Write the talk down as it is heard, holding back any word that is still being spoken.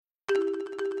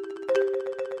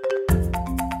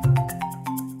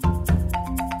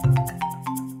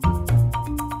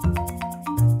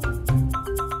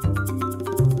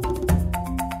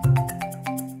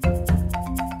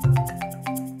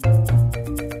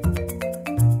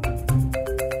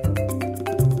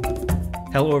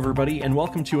Hello, everybody, and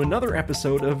welcome to another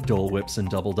episode of Dole Whips and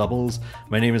Double Doubles.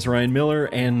 My name is Ryan Miller,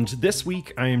 and this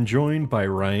week I am joined by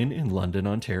Ryan in London,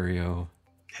 Ontario.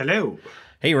 Hello.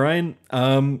 Hey, Ryan.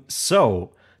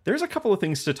 So there's a couple of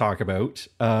things to talk about.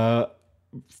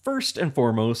 First and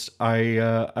foremost,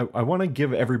 I want to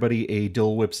give everybody a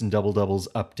Dole Whips and Double Doubles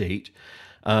update.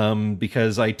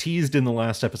 Because I teased in the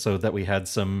last episode that we had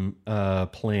some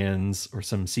plans or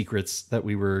some secrets that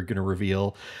we were going to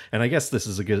reveal, and I guess this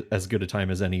is as good a time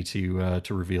as any to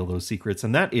reveal those secrets.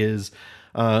 And that is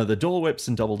the Dole Whips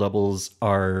and Double Doubles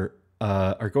are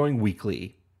going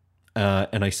weekly,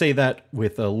 and I say that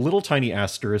with a little tiny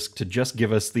asterisk to just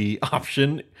give us the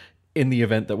option. In the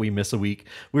event that we miss a week,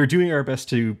 we're doing our best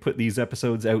to put these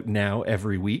episodes out now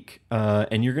every week.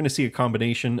 And you're going to see a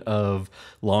combination of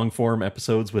long form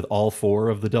episodes with all four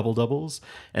of the double doubles,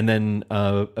 and then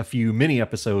a few mini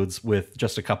episodes with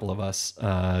just a couple of us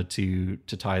to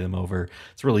tie them over.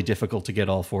 It's really difficult to get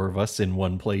all four of us in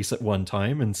one place at one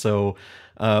time. And so,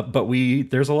 but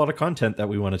there's a lot of content that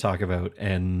we want to talk about.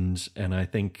 And I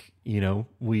think,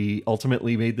 we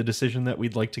ultimately made the decision that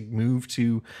we'd like to move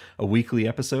to a weekly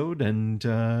episode, and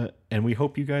we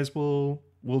hope you guys will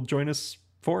join us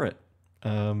for it,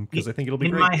 because I think it'll be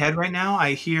great. In my head right now,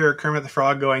 I hear Kermit the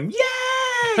Frog going, "Yay!"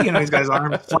 He's got his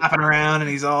arms flapping around and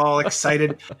he's all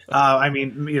excited.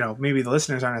 Maybe the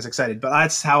listeners aren't as excited, but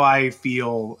that's how I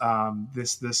feel.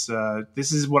 This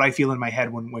is what I feel in my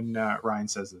head when Ryan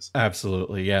says this.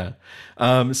 Absolutely, yeah.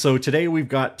 So today we've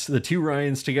got the two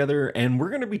Ryans together, and we're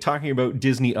going to be talking about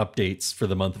Disney updates for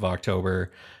the month of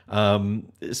October.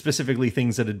 Specifically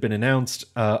things that had been announced.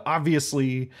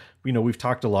 Obviously, we've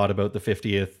talked a lot about the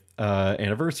 50th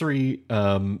anniversary.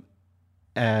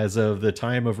 As of the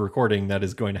time of recording, that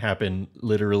is going to happen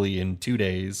literally in 2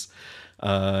 days.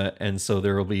 And so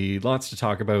there will be lots to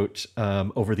talk about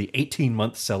over the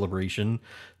 18-month celebration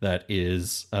that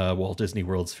is Walt Disney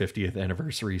World's 50th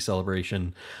anniversary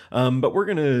celebration. But we're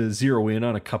going to zero in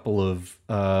on a couple of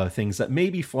things that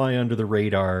maybe fly under the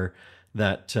radar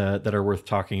that are worth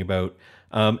talking about.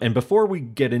 And before we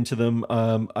get into them,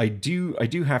 I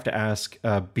do have to ask,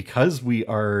 because we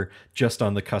are just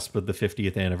on the cusp of the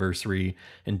 50th anniversary,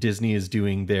 and Disney is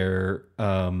doing their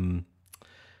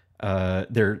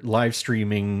live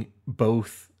streaming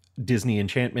both Disney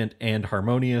Enchantment and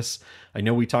Harmonious. I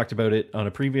know we talked about it on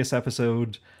a previous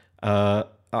episode.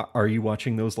 Are you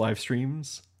watching those live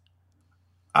streams?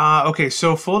 Okay,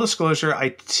 so full disclosure,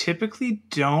 I typically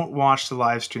don't watch the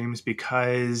live streams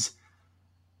because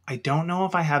I don't know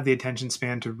if I have the attention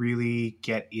span to really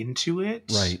get into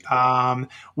it. Right.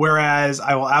 Whereas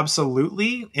I will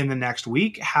absolutely in the next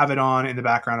week have it on in the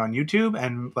background on YouTube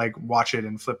and watch it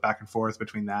and flip back and forth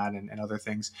between that and other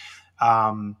things.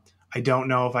 I don't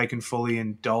know if I can fully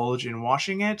indulge in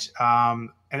watching it. And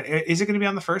is it going to be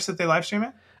on the first that they live stream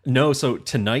it? No, so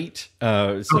tonight,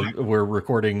 we're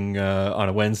recording on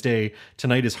a Wednesday.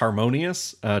 Tonight is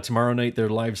Harmonious. Tomorrow night they're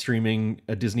live streaming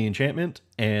a Disney Enchantment,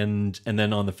 and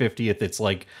then on the 50th it's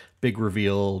big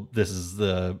reveal. This is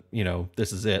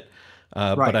it.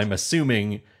 Right. But I'm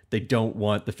assuming they don't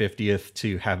want the 50th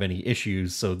to have any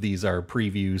issues, so these are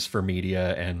previews for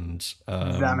media, and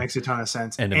that makes a ton of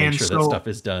sense. And to make sure that stuff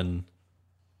is done.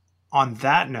 On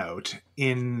that note,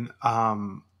 in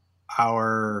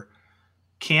our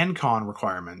CanCon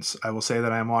requirements, I will say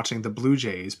that I'm watching the Blue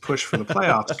Jays push for the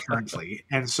playoffs currently.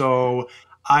 And so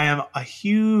I am a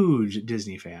huge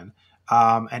Disney fan,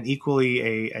 and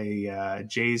equally a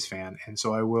Jays fan. And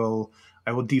so I will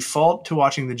default to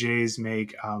watching the Jays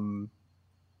make,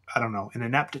 I don't know, an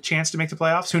inept chance to make the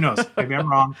playoffs. Who knows? Maybe I'm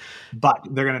wrong, but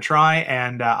they're going to try,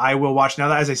 and I will watch.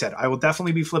 Now, as I said, I will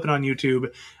definitely be flipping on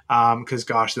YouTube, because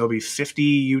gosh, there'll be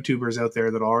 50 YouTubers out there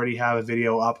that already have a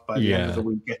video up by the end of the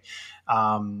week.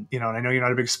 And I know you're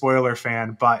not a big spoiler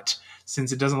fan, but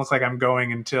since it doesn't look like I'm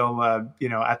going until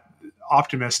at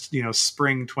Optimist,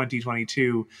 spring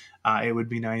 2022, it would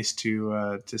be nice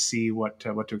to see what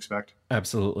to expect.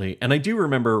 Absolutely. And I do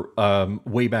remember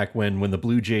way back when the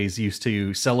Blue Jays used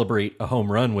to celebrate a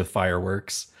home run with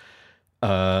fireworks.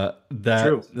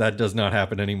 That does not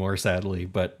happen anymore, sadly.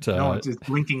 But no, it's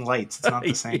blinking lights. It's not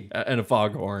the same. And a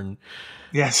foghorn.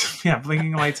 Yes, yeah,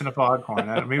 blinking lights and a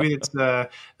foghorn. Maybe that's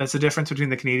the difference between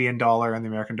the Canadian dollar and the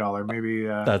American dollar. Maybe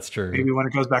that's true. Maybe when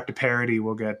it goes back to parity,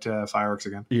 we'll get fireworks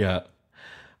again. Yeah.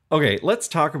 Okay, let's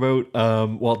talk about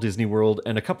Walt Disney World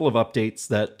and a couple of updates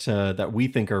that we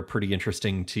think are pretty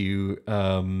interesting to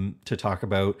talk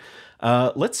about.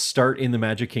 Let's start in the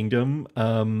Magic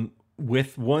Kingdom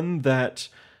with one that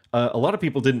a lot of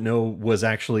people didn't know was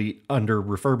actually under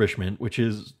refurbishment, which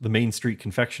is the Main Street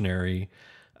Confectionery,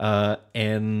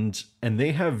 and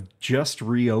they have just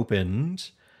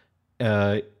reopened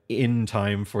in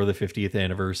time for the 50th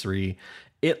anniversary.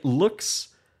 It looks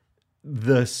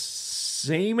the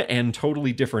same and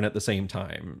totally different at the same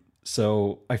time.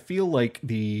 So I feel like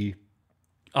the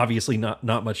obviously not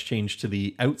much change to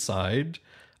the outside,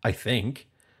 I think,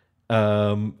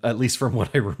 at least from what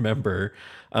I remember.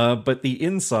 But the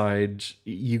inside,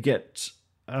 you get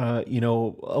a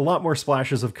lot more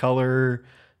splashes of color,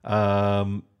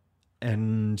 and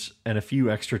a few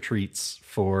extra treats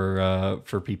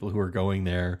for people who are going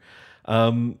there.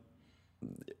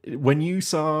 When you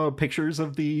saw pictures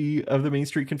of the Main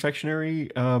Street Confectionery,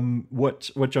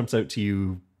 what jumps out to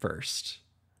you first?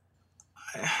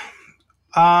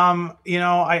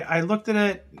 I looked at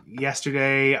it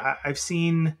yesterday. I've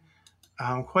seen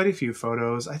quite a few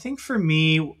photos. I think for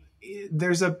me,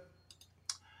 there's a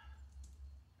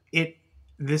it.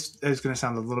 This is going to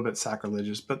sound a little bit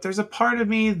sacrilegious, but there's a part of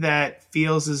me that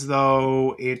feels as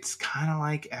though it's kind of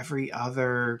like every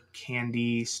other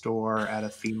candy store at a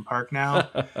theme park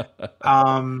now.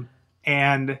 And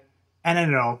I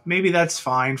don't know, maybe that's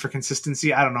fine for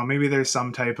consistency. I don't know. Maybe there's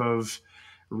some type of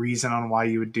reason on why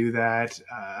you would do that.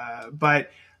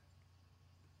 But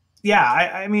yeah,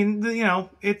 I mean,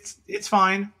 it's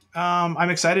fine. I'm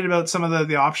excited about some of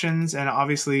the options, and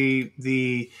obviously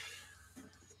the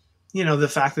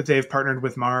fact that they've partnered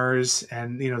with Mars,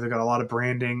 and they've got a lot of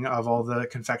branding of all the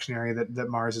confectionery that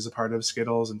Mars is a part of,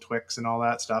 Skittles and Twix and all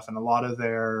that stuff, and a lot of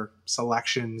their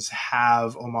selections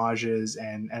have homages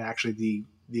and actually the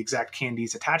exact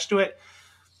candies attached to it.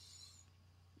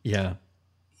 Yeah.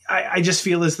 I just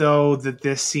feel as though that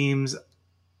this seems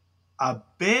a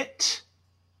bit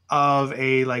of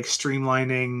a like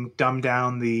streamlining, dumb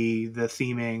down the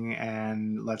theming,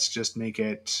 and let's just make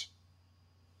it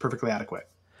perfectly adequate.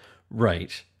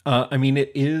 Right. I mean,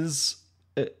 it is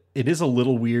a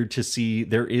little weird to see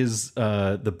there is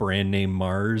the brand name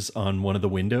Mars on one of the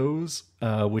windows,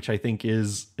 which I think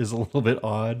is a little bit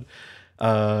odd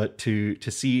to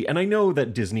see. And I know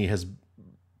that Disney has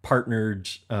partnered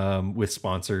with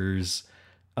sponsors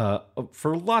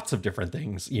for lots of different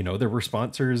things. There were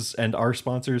sponsors and are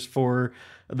sponsors for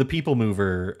the People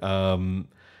Mover,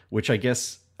 which I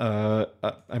guess I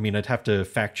mean, I'd have to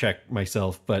fact check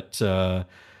myself, but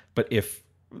if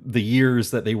the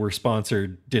years that they were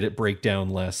sponsored, did it break down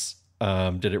less?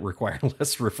 Did it require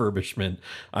less refurbishment?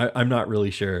 I'm not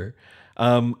really sure.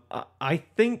 I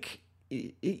think,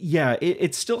 yeah,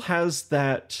 it still has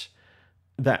that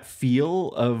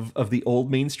feel of the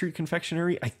old Main Street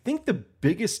Confectionery. I think the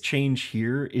biggest change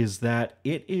here is that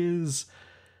it is,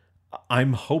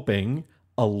 I'm hoping,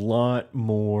 a lot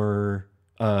more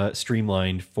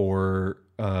streamlined for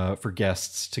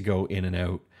guests to go in and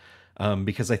out.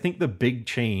 Because I think the big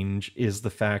change is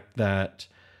the fact that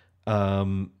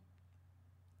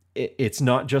it's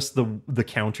not just the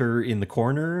counter in the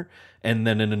corner and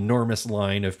then an enormous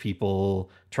line of people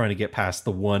trying to get past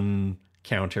the one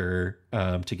counter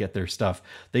to get their stuff.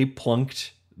 They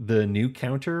plunked the new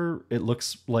counter, it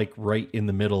looks like, right in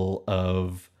the middle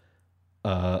of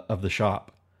the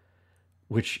shop,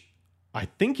 which I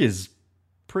think is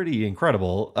pretty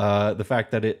incredible. The fact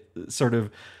that it sort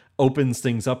of opens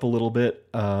things up a little bit.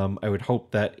 I would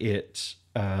hope that it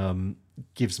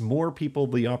gives more people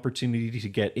the opportunity to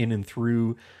get in and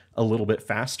through a little bit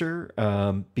faster,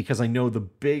 because I know the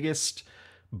biggest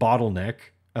bottleneck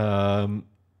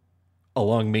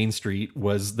along Main Street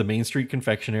was the Main Street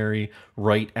Confectionery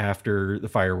right after the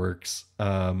fireworks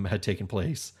had taken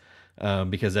place,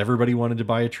 because everybody wanted to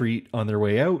buy a treat on their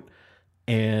way out,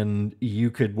 and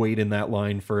you could wait in that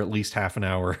line for at least half an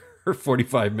hour or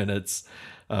 45 minutes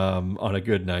on a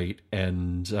good night,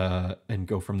 and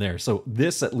go from there. So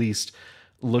this at least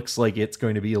looks like it's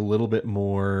going to be a little bit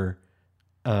more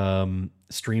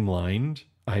streamlined.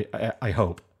 I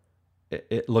hope.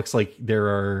 It looks like there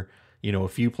are a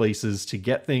few places to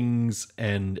get things,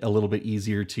 and a little bit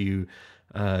easier to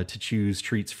choose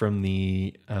treats from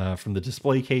the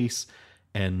display case,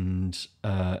 and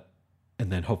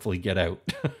then hopefully get out.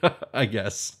 I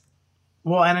guess.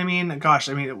 Well, and I mean, gosh,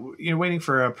 I mean, you're waiting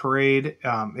for a parade,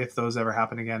 if those ever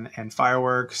happen again, and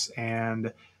fireworks,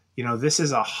 and this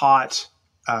is a hot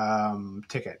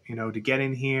ticket, to get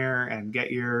in here and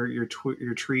get your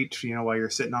treat, while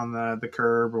you're sitting on the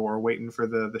curb or waiting for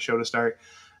the show to start.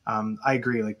 I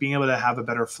agree. Like, being able to have a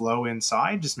better flow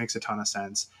inside just makes a ton of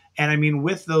sense. And I mean,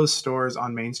 with those stores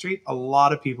on Main Street, a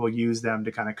lot of people use them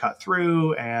to kind of cut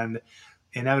through, and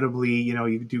inevitably,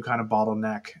 you do kind of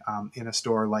bottleneck in a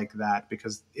store like that,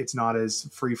 because it's not as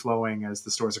free flowing as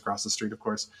the stores across the street, of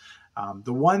course.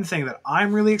 The one thing that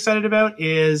I'm really excited about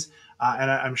is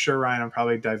And I'm sure, Ryan, I'm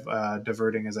probably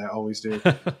diverting as I always do.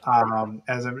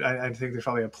 I think there's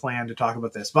probably a plan to talk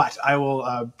about this, but I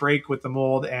will break with the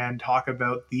mold and talk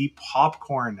about the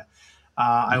popcorn.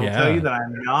 I will tell you that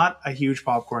I'm not a huge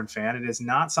popcorn fan. It is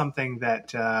not something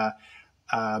that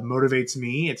motivates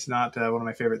me. It's not one of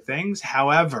my favorite things.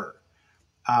 However,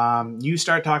 you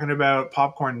start talking about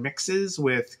popcorn mixes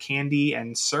with candy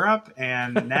and syrup,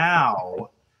 and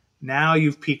now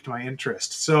you've piqued my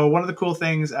interest. So one of the cool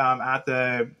things at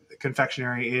the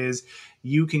confectionery is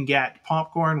you can get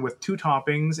popcorn with 2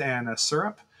 toppings and a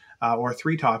syrup, or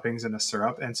 3 toppings and a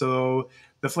syrup. And so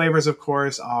the flavors, of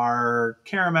course, are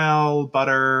caramel,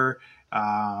 butter.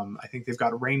 I think they've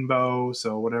got rainbow,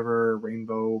 so whatever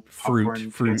rainbow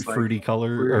popcorn fruity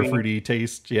color or fruity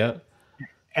taste, yeah.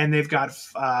 And they've got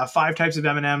 5 types of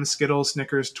M&Ms: Skittles,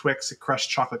 Snickers, Twix, crushed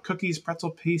chocolate cookies,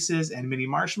 pretzel pieces, and mini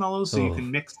marshmallows. So you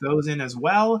can mix those in as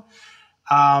well.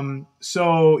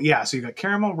 So you've got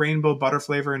caramel, rainbow, butter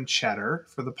flavor, and cheddar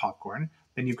for the popcorn.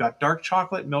 Then you've got dark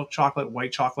chocolate, milk chocolate,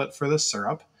 white chocolate for the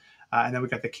syrup. And then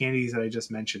we've got the candies that I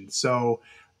just mentioned. So,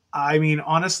 I mean,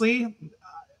 honestly,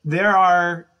 there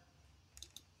are...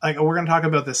 Like, we're going to talk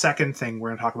about the second thing we're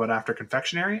going to talk about after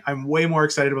confectionery. I'm way more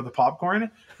excited about the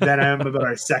popcorn than I am about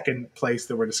our second place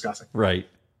that we're discussing. Right.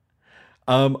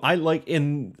 So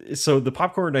the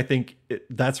popcorn, I think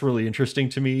that's really interesting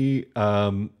to me.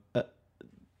 I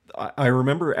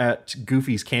remember at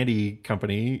Goofy's Candy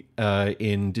Company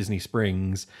in Disney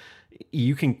Springs,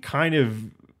 you can kind of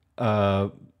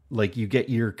you get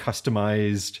your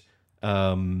customized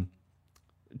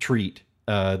treat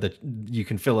that you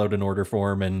can fill out an order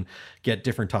form and get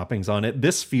different toppings on it.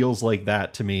 This feels like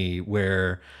that to me,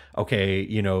 where, okay,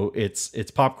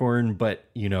 it's popcorn, but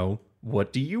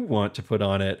what do you want to put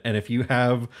on it? And if you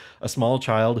have a small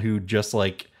child who just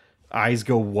eyes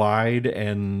go wide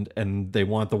and they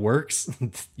want the works,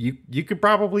 you could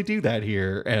probably do that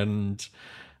here. And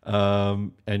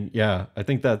yeah, I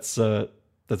think that's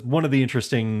one of the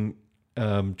interesting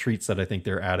treats that I think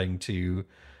they're adding to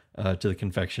the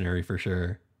confectionery for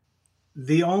sure.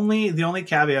 The only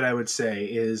caveat I would say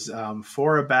is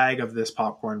for a bag of this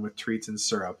popcorn with treats and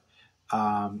syrup,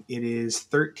 it is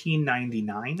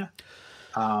 $13.99.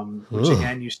 Which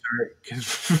again, you start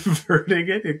converting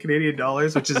it in Canadian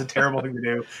dollars, which is a terrible thing to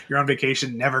do. You're on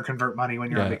vacation, never convert money when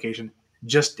you're on vacation.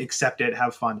 Just accept it,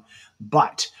 have fun.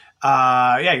 But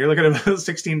you're looking at about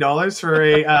 $16 for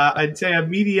a I'd say a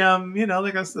medium,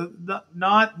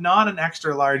 not an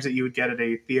extra large that you would get at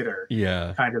a theater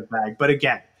kind of bag. But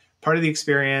again, part of the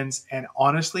experience, and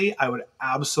honestly, I would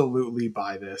absolutely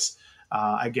buy this.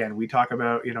 Again, we talk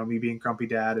about, me being grumpy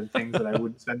dad and things that I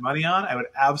wouldn't spend money on. I would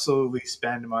absolutely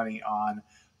spend money on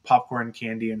popcorn,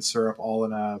 candy, and syrup all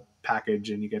in a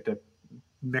package, and you get to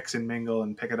mix and mingle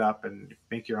and pick it up and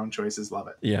make your own choices. Love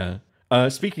it. Yeah.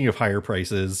 Speaking of higher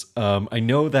prices, I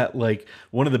know that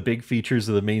one of the big features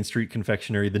of the Main Street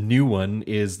Confectionery, the new one,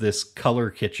 is this color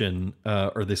kitchen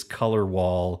or this color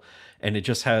wall. And it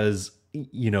just has,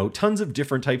 tons of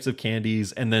different types of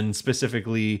candies, and then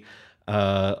specifically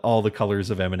all the colors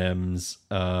of M&Ms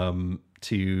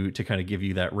to kind of give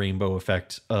you that rainbow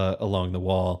effect along the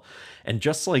wall. And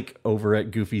just like over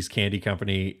at Goofy's Candy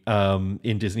Company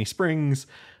in Disney Springs,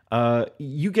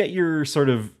 you get your sort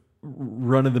of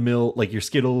run-of-the-mill, your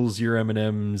Skittles, your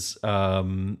M&Ms,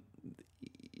 the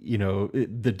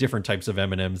different types of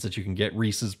M&Ms that you can get.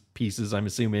 Reese's Pieces, I'm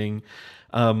assuming.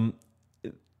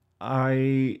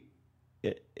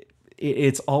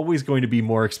 It's always going to be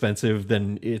more expensive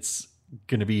than it's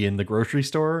going to be in the grocery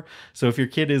store. So if your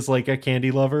kid is a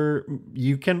candy lover,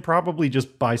 you can probably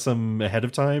just buy some ahead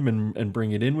of time and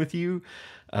bring it in with you.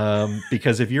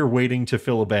 Because if you're waiting to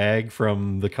fill a bag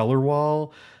from the color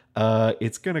wall,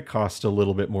 it's going to cost a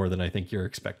little bit more than I think you're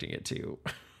expecting it to.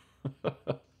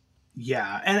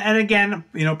 Yeah. And again,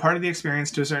 part of the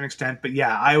experience to a certain extent, but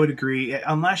yeah, I would agree.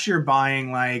 Unless you're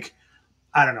buying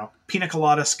I don't know, pina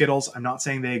colada Skittles. I'm not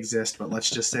saying they exist, but let's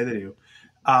just say they do.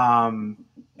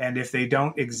 And if they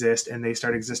don't exist and they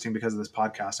start existing because of this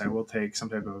podcast, I will take some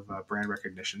type of brand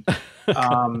recognition.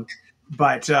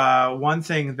 But one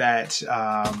thing that,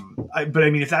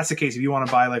 if that's the case, if you want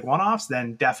to buy one-offs,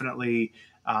 then definitely,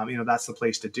 that's the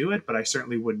place to do it. But I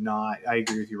certainly would not. I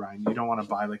agree with you, Ryan. You don't want to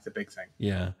buy the big thing.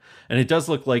 Yeah. And it does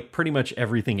look like pretty much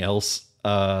everything else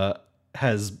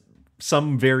has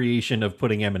some variation of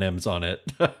putting M&Ms on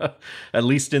it. At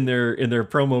least in their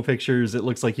promo pictures, it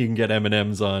looks like you can get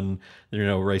M&Ms on,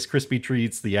 Rice Krispie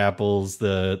treats, the apples,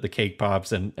 the cake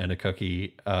pops, and a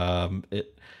cookie.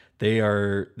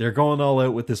 They're going all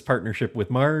out with this partnership with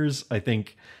Mars. I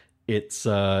think it's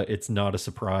not a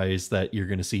surprise that you're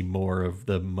going to see more of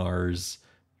the Mars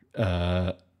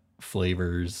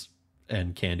flavors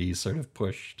and candies sort of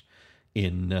pushed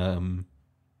in all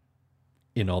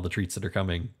the treats that are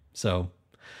coming. So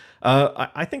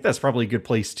I think that's probably a good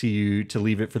place to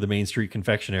leave it for the Main Street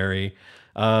Confectionery.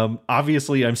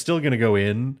 Obviously, I'm still going to go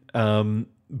in,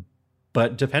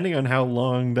 but depending on how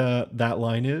long that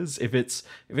line is, if it's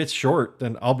short,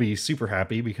 then I'll be super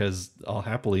happy because I'll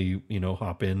happily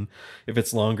hop in. If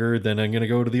it's longer, then I'm going to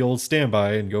go to the old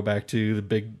standby and go back to the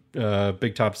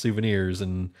Big Top Souvenirs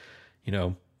and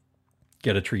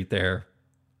get a treat there.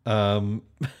 But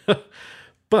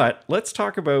let's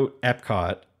talk about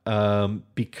Epcot,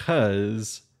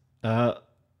 because a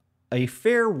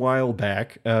fair while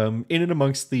back, in and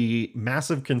amongst the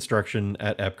massive construction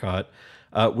at Epcot,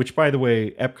 which, by the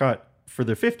way, Epcot for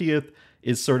the 50th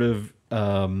is sort of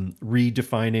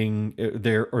redefining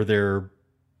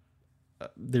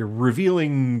they're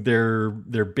revealing their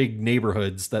big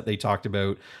neighborhoods that they talked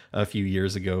about a few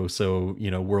years ago. So,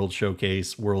 World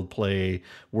Showcase, World Play,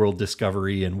 World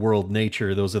Discovery, and World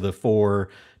Nature. Those are the 4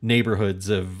 neighborhoods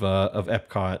of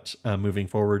Epcot moving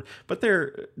forward. But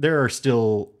there are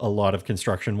still a lot of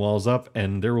construction walls up,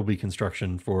 and there will be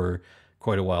construction for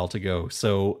quite a while to go.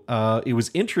 So it was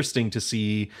interesting to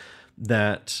see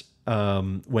that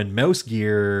when Mouse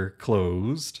Gear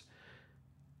closed,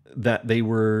 that they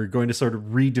were going to sort of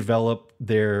redevelop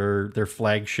their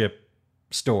flagship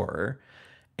store,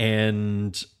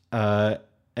 and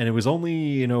it was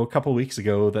only a couple weeks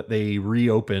ago that they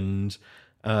reopened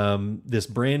this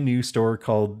brand new store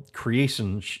called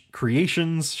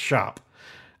Creations Shop.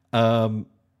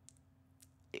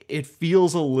 It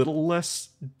feels a little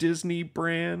less Disney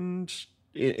brand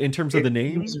in terms of the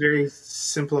name. It's very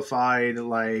simplified,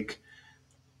 like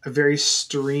a very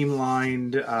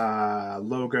streamlined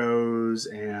logos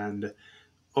and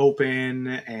open,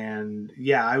 and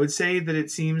I would say that it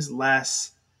seems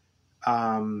less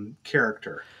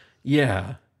character.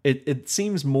 Yeah, it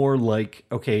seems more like,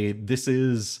 okay, this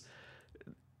is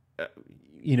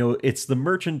it's the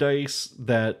merchandise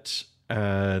that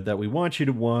we want you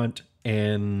to want,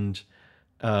 and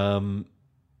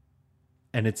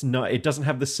it doesn't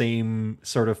have the same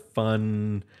sort of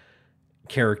fun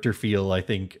character feel. I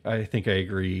think I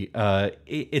agree.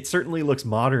 It certainly looks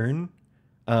modern,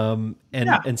 and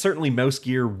certainly Mouse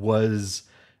Gear was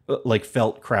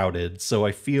felt crowded. So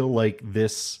I feel like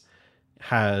this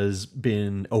has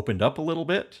been opened up a little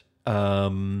bit.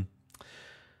 But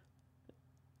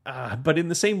in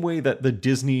the same way that the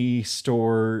Disney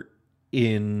store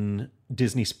in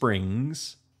Disney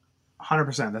Springs,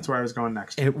 100%. That's where I was going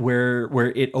next.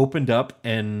 Where it opened up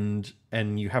and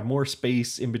you have more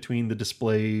space in between the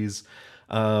displays,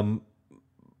 but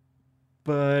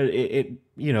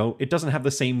it doesn't have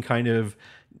the same kind of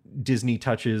Disney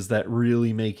touches that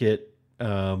really make it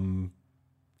completely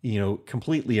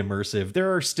immersive.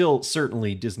 There are still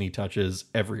certainly Disney touches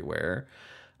everywhere.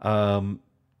 I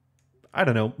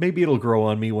don't know. Maybe it'll grow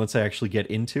on me once I actually get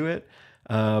into it.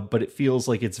 But it feels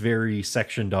like it's very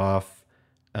sectioned off.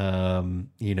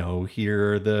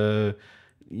 Here are the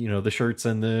shirts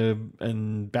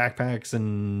and backpacks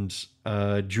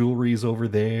and jewelry's over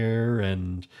there,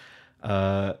 and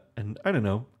I don't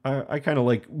know. I kind of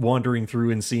like wandering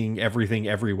through and seeing everything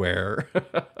everywhere.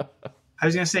 I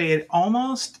was gonna say it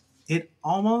almost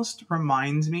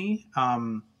reminds me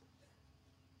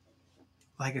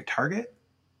like a Target.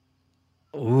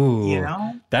 Ooh,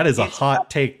 that is a hot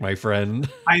take, my friend.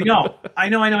 I know.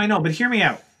 But hear me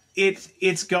out.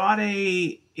 It's got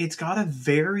a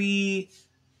very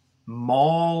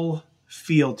mall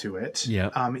feel to it. Yeah.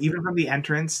 Even from the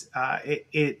entrance, I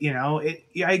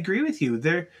agree with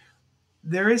you.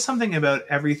 There is something about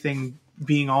everything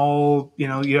being all,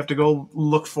 you have to go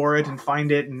look for it and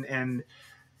find it, and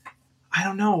I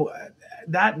don't know,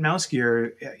 that Mouse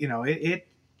Gear,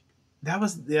 that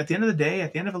was at the end of the day,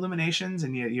 at the end of Illuminations,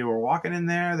 and you were walking in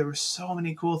there. There were so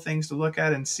many cool things to look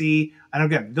at and see. And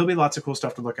again, there'll be lots of cool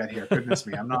stuff to look at here. Goodness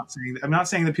me, I'm not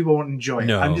saying that people won't enjoy it.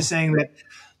 No. I'm just saying that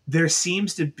there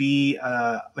seems to be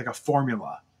like a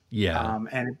formula. Yeah,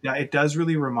 and it does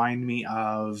really remind me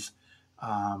of,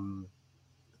 the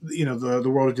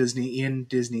World of Disney in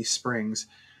Disney Springs.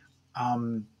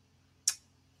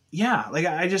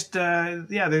 I just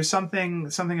there's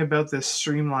something about this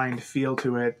streamlined feel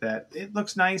to it that it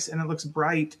looks nice and it looks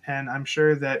bright, and I'm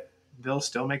sure that they'll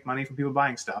still make money from people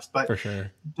buying stuff. But for sure,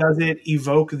 does it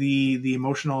evoke the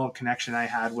emotional connection I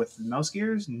had with Mouse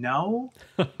Gears? No.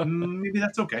 Maybe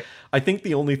that's okay. I think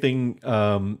the only thing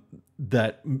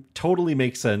that totally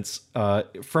makes sense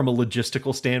from a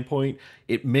logistical standpoint,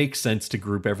 it makes sense to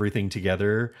group everything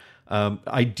together.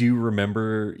 I do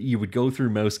remember you would go through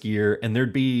Mouse Gear and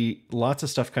there'd be lots of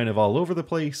stuff kind of all over the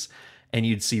place. and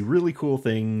you'd see really cool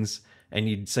things, and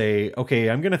you'd say, okay,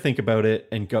 I'm going to think about it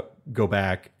and go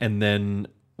back. And then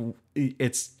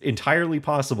it's entirely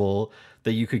possible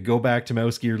that you could go back to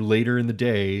Mouse Gear later in the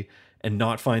day and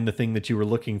not find the thing that you were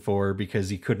looking for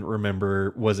because you couldn't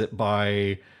remember, was it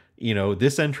by,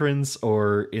 this entrance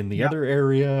or in the other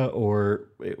area, or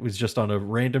it was just on a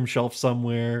random shelf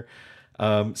somewhere.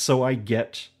 So I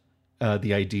get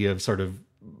the idea of sort of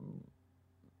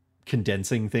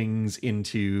condensing things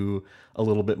into a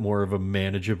little bit more of a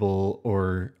manageable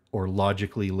or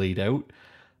logically laid out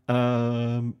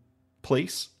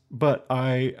place. But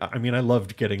I mean, I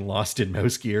loved getting lost in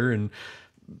Mouse Gear and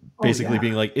basically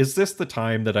being like, is this the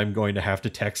time that I'm going to have to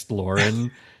text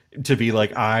Lauren to be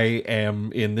like, I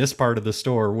am in this part of the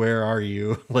store, where are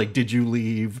you? Like, did you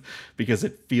leave? Because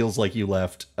it feels like you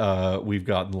left. We've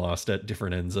gotten lost at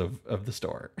different ends of the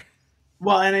store.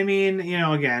 Well, and I mean,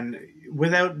 again,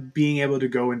 without being able to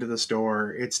go into the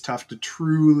store, it's tough to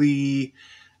truly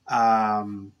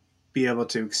be able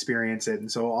to experience it.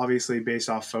 And so obviously, based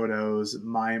off photos,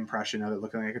 my impression of it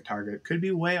looking like a Target could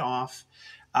be way off.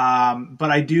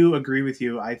 But I do agree with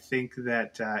you. I think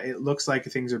that it looks like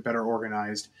things are better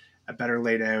organized, better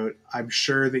laid out. I'm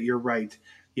sure that you're right.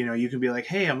 You can be like,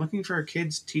 hey, I'm looking for a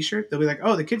kid's t-shirt. They'll be like,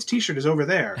 oh, the kid's t-shirt is over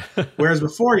there. Whereas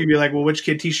before you'd be like, well, which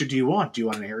kid t-shirt do you want? Do you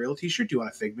want an Ariel t-shirt? Do you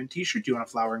want a Figment t-shirt? Do you want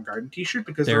a Flower and Garden t-shirt?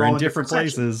 Because they're all in different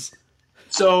places. Sections.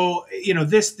 So,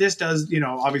 this does,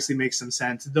 obviously make some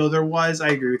sense. Though there was, I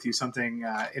agree with you, something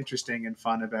interesting and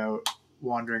fun about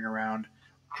wandering around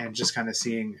and just kind of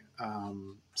seeing,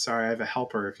 sorry, I have a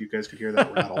helper, if you guys could hear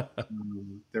that rattle.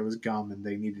 There was gum and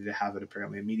they needed to have it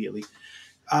apparently immediately.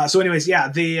 So anyways,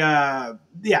 I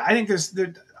think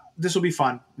this will be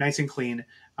fun, nice and clean.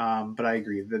 But I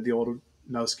agree that the old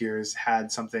Mouse Gears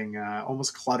had something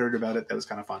almost cluttered about it that was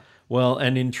kind of fun. Well,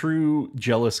 and in true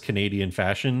jealous Canadian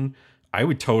fashion, I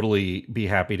would totally be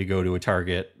happy to go to a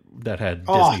Target that had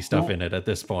Disney stuff in it at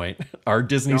this point. Our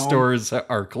Disney stores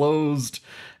are closed,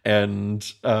 and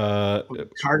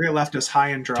Target left us high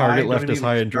and dry.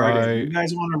 You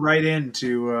guys want to write in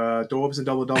to Dole Whips and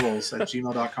Double Doubles at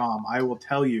gmail.com. I will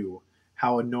tell you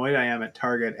how annoyed I am at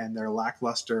Target and their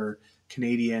lackluster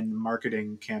Canadian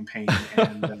marketing campaign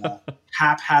and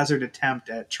haphazard attempt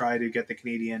at try to get the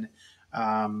Canadian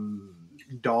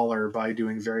dollar by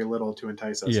doing very little to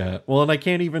entice us. Yeah. Well, and I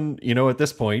can't even, at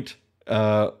this point,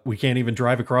 we can't even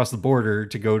drive across the border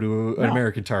to go to an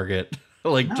American Target,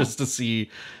 just to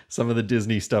see some of the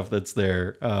Disney stuff that's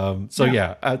there.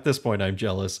 At this point, I'm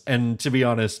jealous. And to be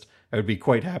honest, I would be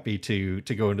quite happy to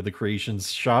go into the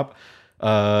Creations shop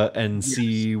and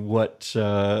see what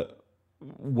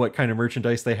kind of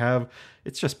merchandise they have.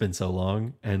 It's just been so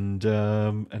long, and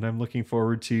I'm looking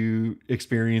forward to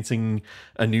experiencing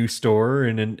a new store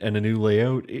and a new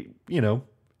layout.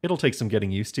 It'll take some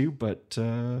getting used to, but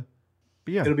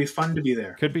yeah, it'll be fun to be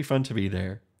there. Could be fun to be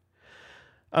there.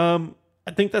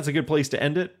 I think that's a good place to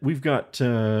end it. We've got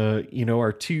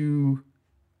our two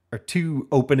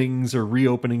openings or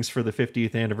reopenings for the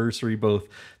 50th anniversary, both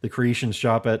the Creations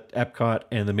shop at Epcot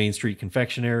and the Main Street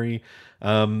Confectionery.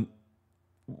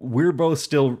 We're both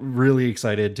still really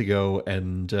excited to go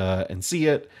and see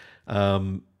it.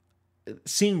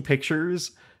 Seeing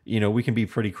pictures, we can be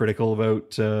pretty critical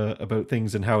about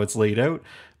things and how it's laid out.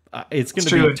 It's going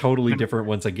to be totally different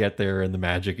once I get there and the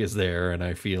magic is there, and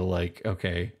I feel like,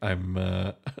 okay, I'm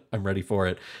ready for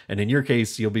it. And in your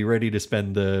case, you'll be ready to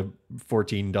spend the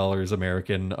 $14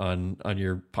 American on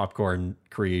your popcorn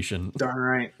creation. Darn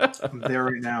right, I'm there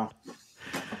right now.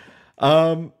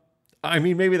 I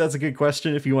mean, maybe that's a good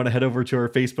question. If you want to head over to our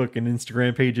Facebook and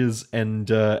Instagram pages and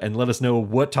let us know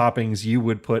what toppings you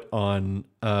would put on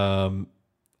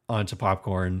onto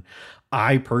popcorn.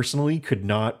 I personally could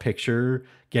not picture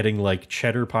getting like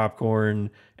cheddar popcorn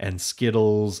and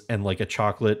Skittles and like a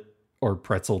chocolate or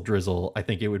pretzel drizzle. I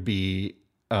think it would be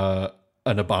an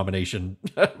abomination,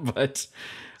 but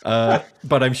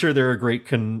I'm sure there are great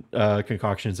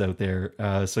concoctions out there.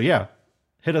 So yeah,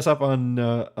 hit us up on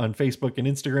Facebook and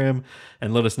Instagram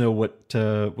and let us know what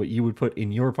you would put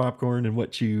in your popcorn and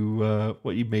what you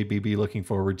maybe be looking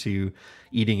forward to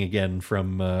eating again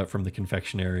from the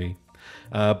confectionery.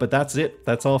 But that's it.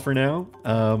 That's all for now.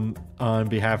 On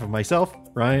behalf of myself,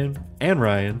 Ryan, and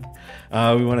Ryan,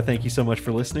 we want to thank you so much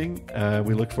for listening.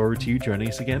 We look forward to you joining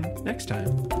us again next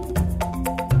time.